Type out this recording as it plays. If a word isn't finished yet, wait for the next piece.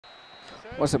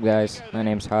What's up guys, my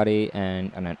name's Hardy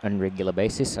and on an unregular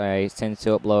basis I tend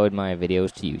to upload my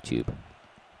videos to YouTube.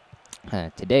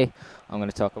 Today I'm going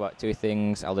to talk about two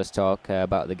things. I'll just talk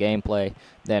about the gameplay,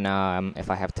 then if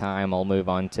I have time I'll move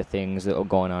on to things that are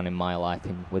going on in my life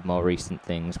with more recent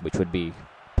things which would be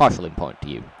partially important to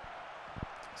you.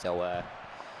 So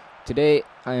today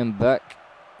I am back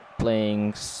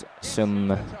playing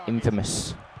some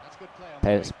Infamous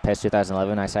PES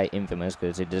 2011. I say Infamous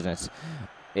because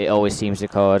it always seems to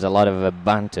cause a lot of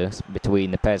banter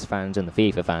between the PES fans and the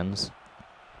FIFA fans.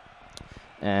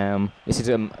 This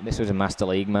was a Master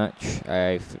League match.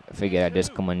 I figured I'd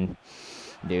just come and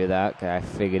do that. I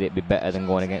figured it'd be better than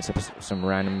going against some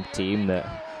random team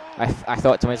that I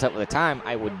thought to myself at the time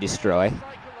I would destroy.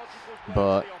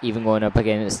 But even going up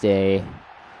against a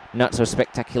not so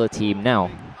spectacular team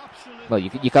now, well, you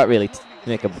can't really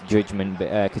make a judgment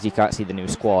because you can't see the new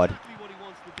squad.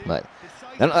 But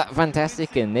they're not that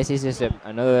fantastic, and this is just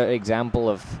another example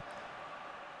of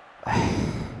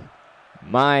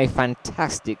my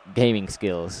fantastic gaming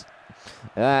skills.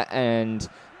 And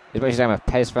as much as I'm a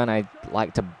PES fan, I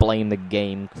like to blame the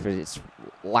game for its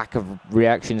lack of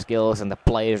reaction skills and the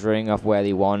players running off where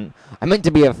they want. I meant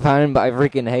to be a fan, but I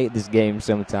freaking hate this game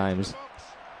sometimes.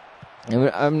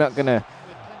 I'm not gonna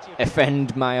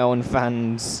offend my own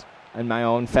fans and my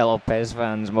own fellow PES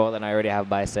fans more than I already have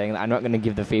by saying that. I'm not going to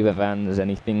give the FIFA fans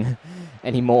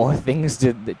any more things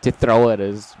to throw at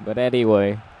us. But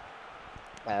anyway,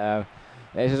 this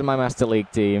is my Master League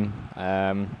team.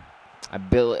 I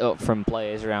built it up from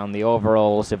players around the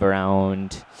overalls of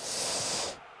around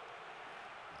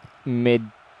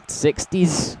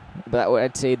mid-60s. But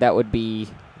I'd say that would be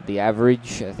the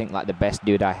average. I think like the best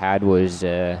dude I had was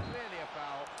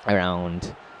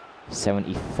around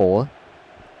 74.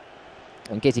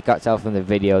 In case you can't tell from the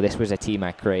video, this was a team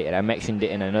I created. I mentioned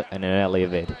it in an earlier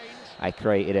vid. I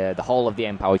created the whole of the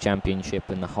Empower Championship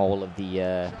and the whole of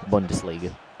the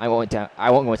Bundesliga. I won't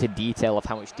go into detail of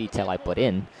how much detail I put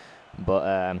in,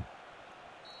 but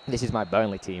this is my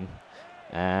Burnley team.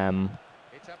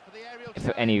 If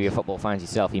any of your football fans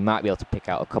yourself, you might be able to pick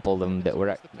out a couple of them that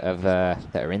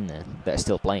are in there that are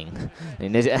still playing.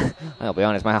 And I'll be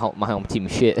honest, my home team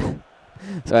is shit,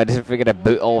 so I just figured I'd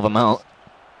boot all of them out,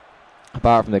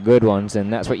 apart from the good ones,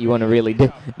 and that's what you want to really do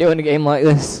in a game like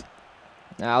this.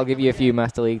 I'll give you a few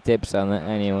Master League tips on that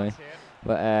anyway.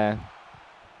 But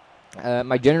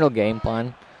my general game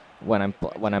plan when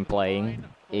I'm playing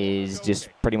is just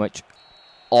pretty much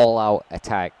all-out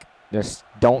attack. Just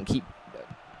don't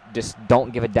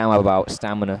give a damn about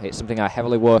stamina. It's something I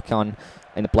heavily work on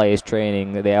in the players'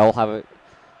 training. They all have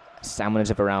staminas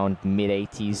of around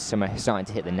mid-80s. Some are starting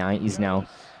to hit the 90s now.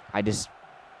 I just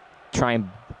try and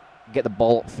get the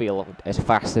ball upfield as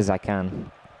fast as I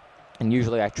can, and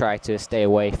usually I try to stay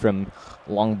away from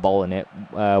long balling it.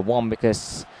 One,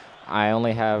 because I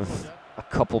only have a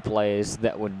couple players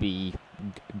that would be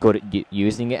good at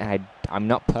using it, and I'm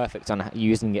not perfect on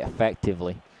using it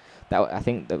effectively. I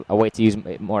think a way to use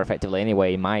it more effectively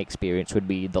anyway, in my experience, would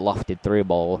be the lofted through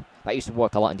ball. That used to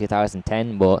work a lot in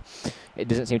 2010, but it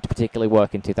doesn't seem to particularly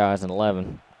work in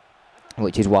 2011,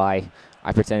 which is why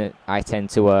I tend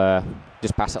to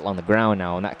just pass it along the ground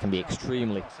now, and that can be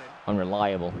extremely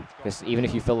unreliable, because even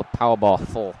if you fill the power bar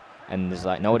full and there's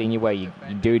like nobody in your way, your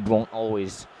dude won't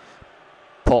always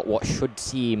put what should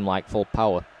seem like full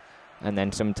power. And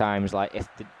then sometimes, like if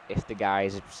the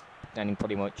guys are standing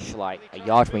pretty much like a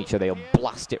yard from each other, you'll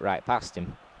blast it right past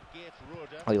him,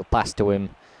 or you'll pass to him,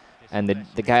 and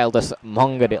the guy will just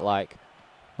mong at it like,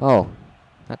 oh,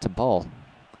 that's a ball.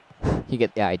 You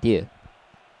get the idea.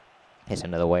 It's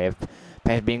another way of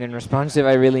PES being unresponsive.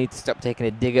 I really need to stop taking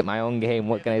a dig at my own game.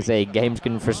 What can I say? Games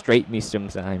can frustrate me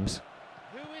sometimes.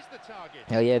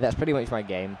 Hell yeah, that's pretty much my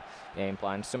game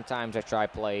plan. Sometimes I try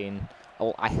playing.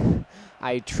 Oh,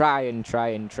 I try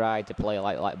to play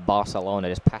like Barcelona,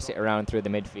 just pass it around through the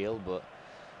midfield, but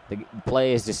the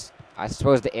players just, I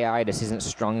suppose the AI just isn't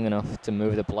strong enough to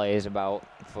move the players about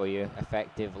for you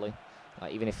effectively.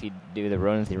 Like, even if you do the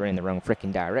runs, they run in the wrong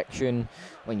freaking direction.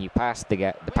 When you pass,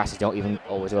 the passes don't even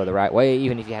always go the right way.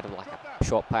 Even if you had like a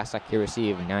short pass accuracy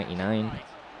of 99,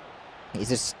 it's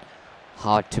just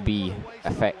hard to be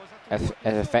as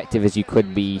effective as you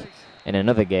could be in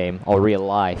another game or real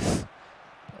life.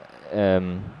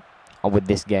 Or with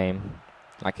this game,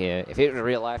 like if it was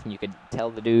real life and you could tell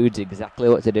the dudes exactly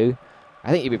what to do, I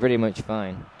think you'd be pretty much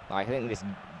fine. Like, I think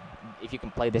if you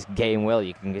can play this game well,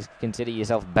 you can just consider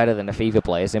yourself better than a FIFA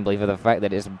player simply for the fact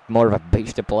that it's more of a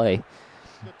bitch to play.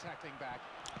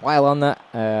 While on that,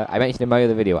 I mentioned in my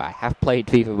other video, I have played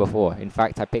FIFA before. In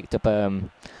fact, I picked up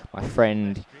my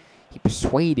friend. He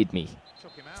persuaded me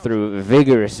through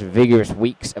vigorous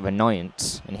weeks of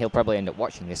annoyance, and he'll probably end up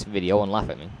watching this video and laugh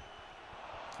at me,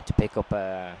 to pick up,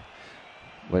 I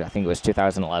think it was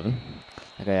 2011.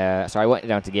 So I went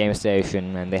down to Game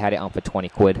Station, and they had it on for 20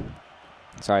 quid.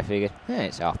 So I figured,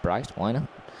 it's half priced, why not?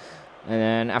 And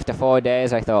then after 4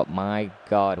 days, I thought, my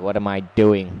God, what am I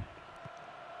doing?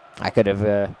 I could have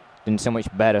done so much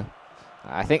better.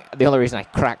 I think the only reason I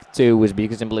cracked 2 was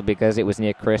simply because it was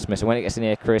near Christmas. And when it gets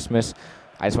near Christmas,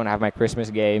 I just want to have my Christmas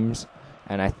games.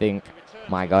 And I think,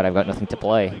 my God, I've got nothing to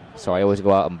play. So I always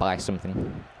go out and buy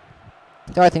something.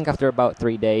 So I think after about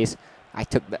 3 days, I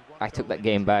took that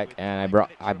game back, and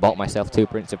I bought myself 2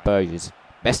 Prince of Persias.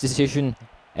 Best decision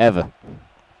ever.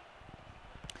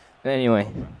 But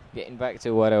anyway, getting back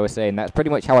to what I was saying, that's pretty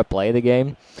much how I play the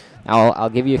game. I'll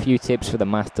give you a few tips for the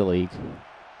Master League.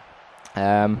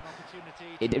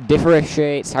 It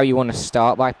differentiates how you want to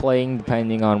start by playing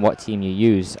depending on what team you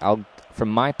use. From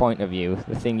my point of view,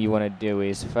 the thing you want to do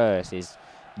is first is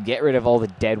get rid of all the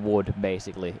dead wood.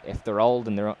 Basically, if they're old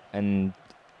and they're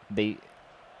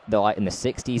like in the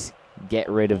 60s, get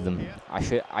rid of them.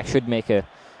 I should make a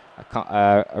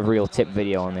real tip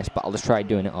video on this, but I'll just try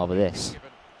doing it over this.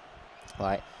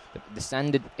 Like the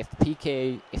standard, if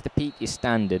the peak is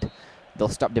standard, they'll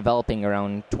stop developing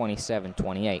around 27,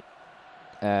 28.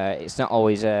 It's not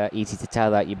always easy to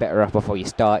tell that. You're better off before you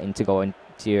starting to go into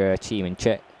your team and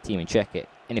check it.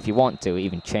 And if you want to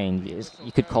even change it,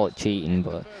 you could call it cheating,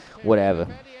 but whatever.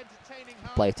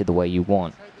 Play it the way you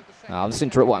want. I'll just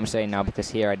interrupt what I'm saying now,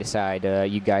 because here I decide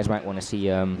you guys might want to see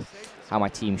how my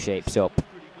team shapes up.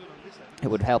 It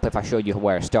would help if I showed you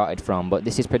where I started from, but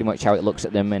this is pretty much how it looks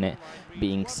at the minute,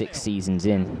 being 6 seasons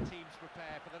in.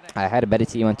 I had a better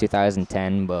team on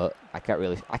 2010, but I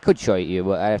could show it you,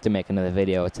 but I'd have to make another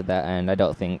video to that, and I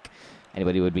don't think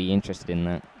anybody would be interested in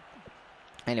that.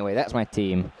 Anyway, that's my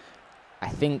team. I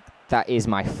think that is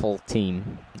my full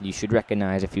team. You should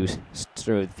recognize a few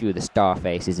of the star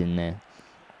faces in there.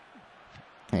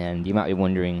 And you might be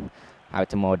wondering how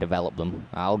to more develop them.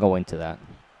 I'll go into that.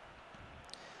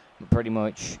 But pretty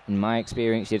much, in my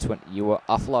experience, you will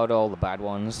offload all the bad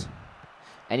ones.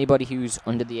 Anybody who's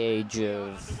under the age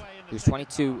of, who's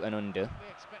 22 and under,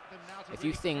 if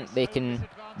you think they can,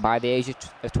 by the age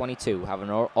of 22, have an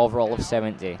overall of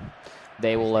 70,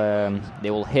 they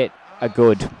will hit a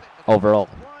good overall.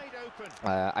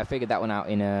 I figured that one out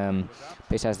in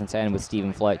 2010 with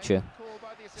Stephen Fletcher.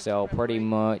 So pretty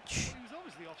much,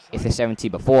 if they're 70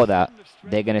 before that,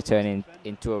 they're going to turn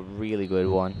into a really good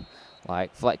one.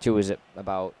 Like Fletcher was at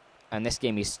about, and this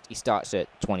game he starts at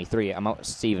 23. I'm out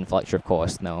Stephen Fletcher, of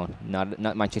course. No,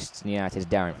 not Manchester United's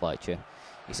Darren Fletcher.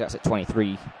 He starts at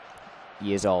 23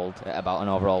 years old at about an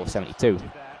overall of 72.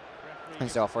 And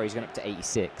so far he's gone up to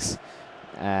 86.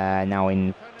 Now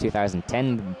in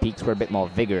 2010, the peaks were a bit more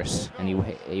vigorous, and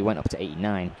he went up to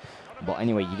 89. But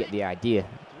anyway, you get the idea.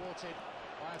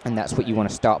 And that's what you want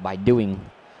to start by doing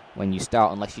when you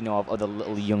start, unless you know of other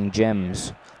little young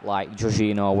gems like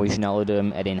Jorginho,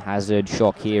 Wijnaldum, Eden Hazard,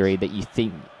 Shaqiri that you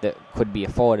think that could be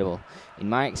affordable. In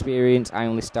my experience, I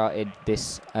only started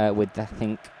this with, I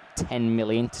think, 10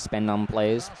 million to spend on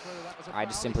players. I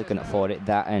just simply couldn't afford it.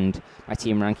 That, and my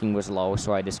team ranking was low,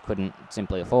 so I just couldn't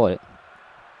simply afford it.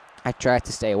 I tried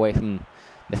to stay away from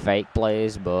the fake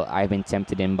players, but I've been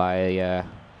tempted in by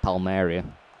Palmeiras.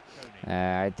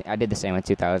 I did the same in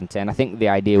 2010. I think the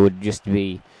idea would just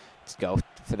be to go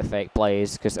for the fake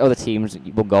players, because other teams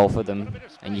will go for them,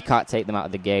 and you can't take them out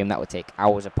of the game. That would take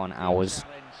hours upon hours.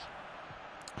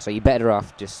 So you're better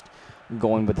off just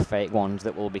going with the fake ones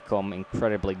that will become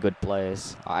incredibly good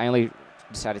players. I only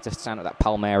decided to sign up that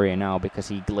Palmeiras now because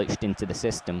he glitched into the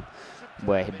system,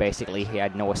 where he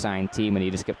had no assigned team, and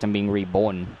he just kept on being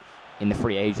reborn in the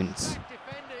free agents.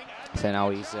 So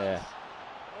now I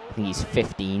think he's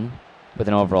 15 with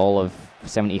an overall of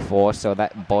 74, so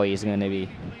that boy is going to be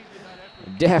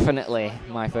definitely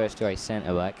my first choice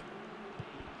centre-back.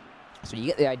 So you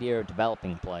get the idea of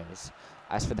developing players.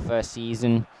 As for the first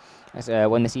season,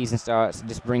 when the season starts,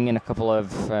 just bring in a couple of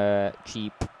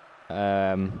cheap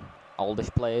oldish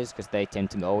players, because they tend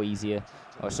to go easier,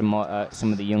 or some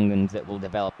of the young ones that will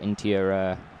develop into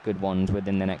your good ones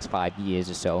within the next 5 years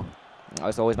or so. That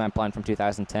was always my plan from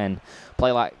 2010.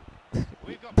 Play like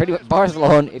pretty much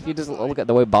Barcelona. If you just look at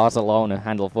the way Barcelona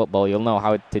handle football, you'll know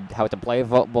how to play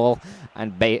football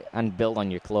and build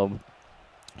on your club.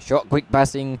 Short, quick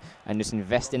passing, and just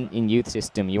invest in youth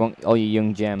system. You want all your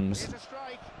young gems.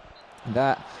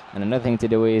 That, and another thing to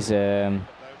do is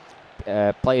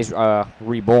players are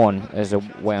reborn, as a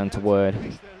way onto word,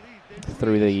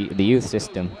 through the youth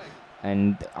system,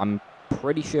 and I'm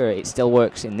pretty sure it still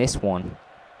works in this one.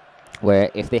 where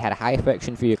if they had a high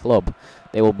affection for your club,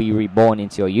 they will be reborn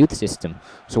into your youth system.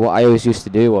 So what I always used to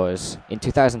do was, in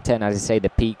 2010, as I say, the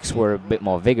peaks were a bit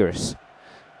more vigorous.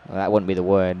 Well, that wouldn't be the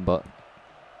word, but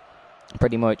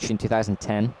pretty much in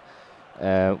 2010,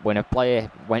 when a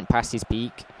player went past his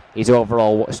peak, his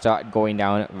overall started going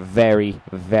down very,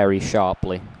 very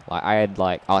sharply. Like I had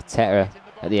like Arteta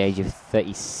at the age of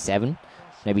 37,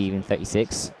 maybe even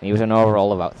 36. And he was an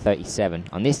overall about 37.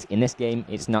 In this game,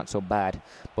 it's not so bad,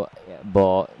 but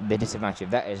the disadvantage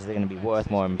of that is they're going to be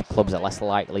worth more, and clubs are less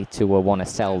likely to want to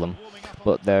sell them.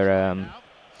 But the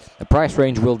price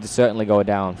range will certainly go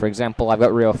down. For example, I've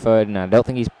got Rio Ferdinand.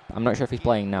 I'm not sure if he's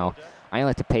playing now. I only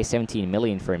have to pay 17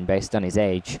 million for him based on his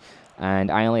age, and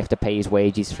I only have to pay his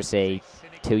wages for, say,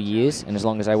 2 years, and as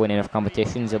long as I win enough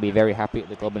competitions, he'll be very happy at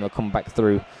the club, and he'll come back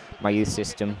through my youth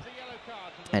system,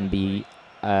 and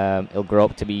he'll grow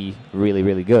up to be really,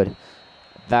 really good.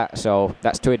 So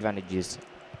that's two advantages.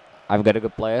 I've got a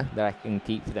good player that I can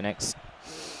keep for the next.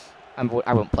 I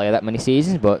won't play that many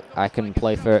seasons, but I can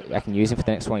use him for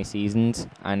the next 20 seasons,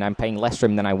 and I'm paying less for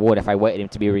him than I would if I waited him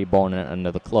to be reborn at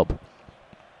another club.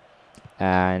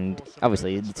 And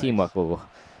obviously, the teamwork will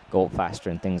go up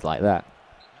faster and things like that.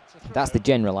 That's the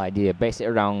general idea. Base it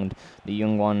around the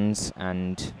young ones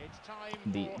and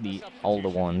the older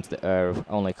ones that are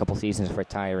only a couple seasons of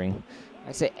retiring.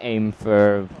 I'd say aim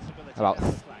for about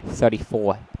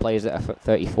 34 players that are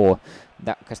 34.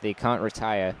 That because they can't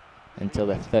retire until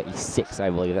they're 36,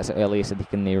 I believe. That's the earliest that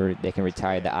they can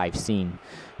retire that I've seen.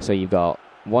 So you've got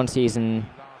one season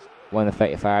when they're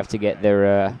 35 to get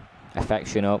their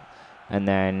affection up, and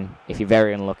then if you're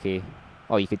very unlucky.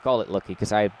 Oh, you could call it lucky,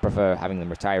 because I prefer having them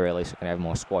retire early so I can have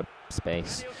more squad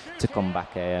space to come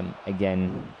back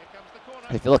again.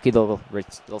 If you're lucky, they'll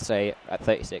say, at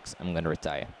 36, I'm going to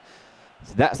retire.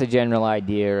 So that's the general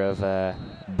idea of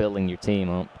building your team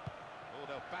up.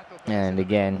 And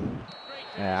again,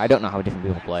 I don't know how different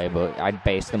people play, but I'd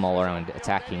base them all around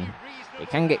attacking. It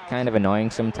can get kind of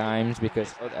annoying sometimes,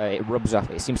 because it rubs off.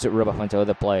 It seems to rub off onto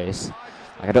other players.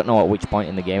 Like, I don't know at which point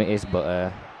in the game it is,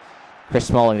 but Chris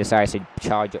Smalling decides to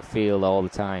charge upfield all the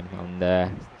time, and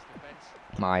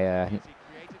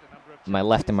my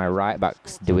left and my right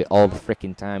backs do it all the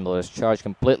freaking time. They'll just charge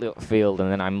completely upfield, and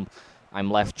then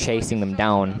I'm left chasing them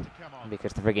down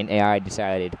because the freaking AI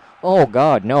decided, oh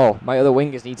God, no, my other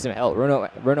wingers need some help.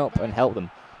 Run up and help them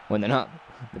when they're not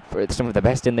some of the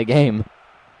best in the game.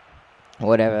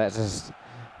 Whatever. That's just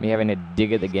me having a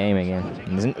dig at the game again.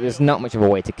 And there's not much of a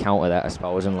way to counter that, I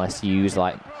suppose, unless you use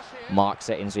like mark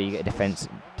settings where you get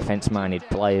defense-minded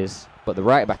players. But the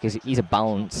right back he's a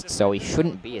balanced, so he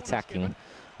shouldn't be attacking.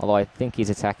 Although I think his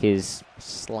attack is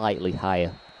slightly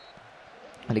higher.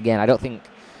 And again, I don't think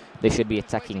they should be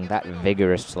attacking that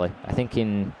vigorously. I think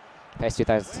in PES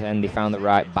 2010 they found the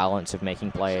right balance of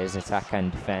making players attack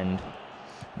and defend.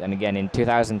 Then again, in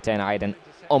 2010 I had an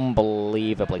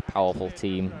unbelievably powerful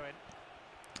team.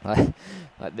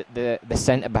 The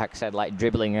centre backs had like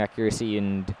dribbling accuracy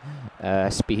and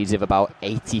speeds of about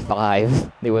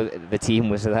 85. The team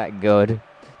was that good.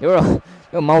 They were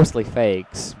mostly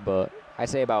fakes, but I'd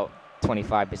say about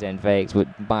 25% fakes. But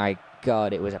my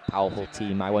God, it was a powerful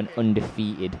team. I went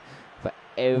undefeated for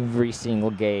every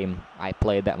single game I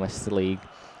played that Master League.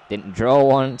 Didn't draw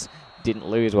once, didn't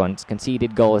lose once.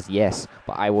 Conceded goals, yes,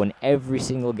 but I won every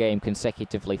single game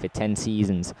consecutively for 10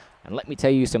 seasons. And let me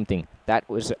tell you something, that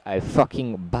was a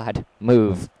fucking bad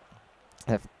move.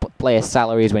 The players'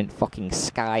 salaries went fucking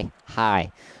sky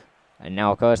high. And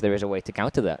now, of course, there is a way to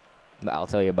counter that I'll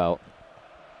tell you about.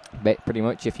 But pretty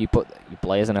much, if you put your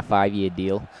players on a 5-year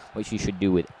deal, which you should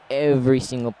do with every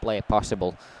single player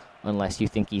possible, unless you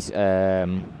think he's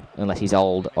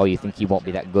old or you think he won't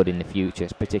be that good in the future,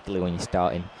 particularly when you're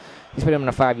starting. You put him on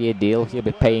a 5-year deal, you'll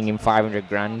be paying him 500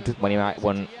 grand when he might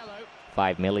win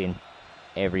 5 million.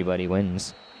 Everybody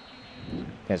wins,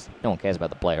 because no one cares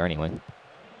about the player anyway.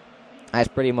 That's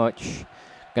pretty much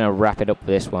going to wrap it up for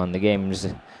this one. The game's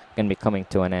going to be coming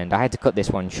to an end. I had to cut this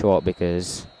one short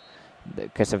because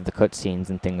of the cutscenes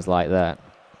and things like that.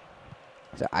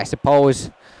 So I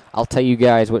suppose I'll tell you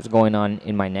guys what's going on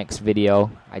in my next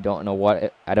video. I don't know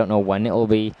when it'll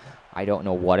be. I don't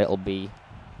know what it'll be,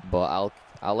 but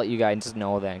I'll let you guys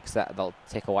know then, because that'll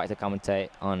take a while to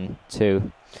commentate on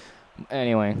too.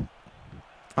 Anyway,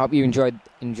 I hope you enjoyed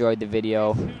the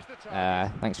video.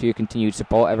 Thanks for your continued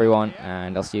support, everyone,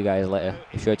 and I'll see you guys later.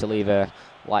 Be sure to leave a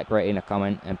like, rating, a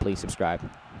comment, and please subscribe.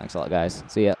 Thanks a lot, guys.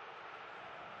 See ya.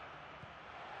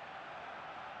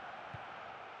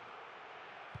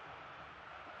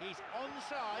 He's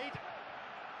onside.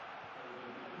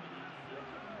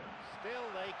 Still,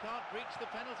 they can't reach the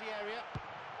penalty area.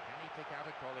 Can he pick out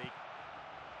a colleague?